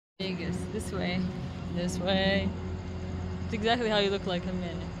Vegas. This way. This way. It's exactly how you look like a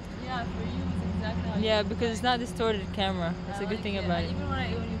minute. Yeah, for you it's exactly how you Yeah, look because like. it's not distorted camera. That's a good thing about it. Even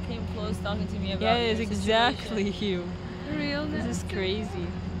when you came close talking to me about Yeah, your it's exactly situation. you. Realness. This is crazy.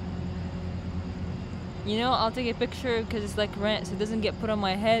 You know, I'll take a picture because it's like rent, so it doesn't get put on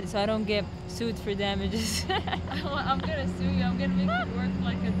my head, so I don't get sued for damages. I'm gonna sue you. I'm gonna make you work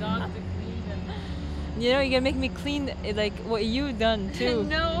like a dog to clean them. You know, you're gonna make me clean like what you done too.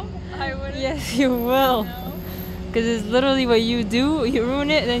 No, I wouldn't. Yes, you will. No. Because it's literally what you do. You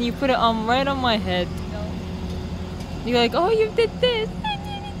ruin it, and then you put it on right on my head. No. You're like, oh, you did this. No.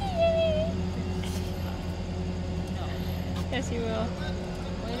 Yes, you will.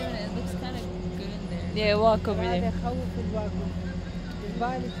 Wait a minute. It looks kind of good in there. Yeah, walk over هذا there. يخوف الواقف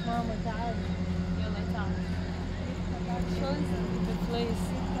بالك ماما تعالي يلا تعال. Show us the place.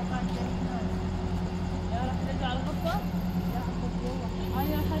 يا رح ترجع على الغرفة؟ لا أخذ يلا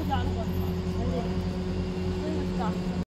أنا رح أرجع على الغرفة. خليك وين مفتاح؟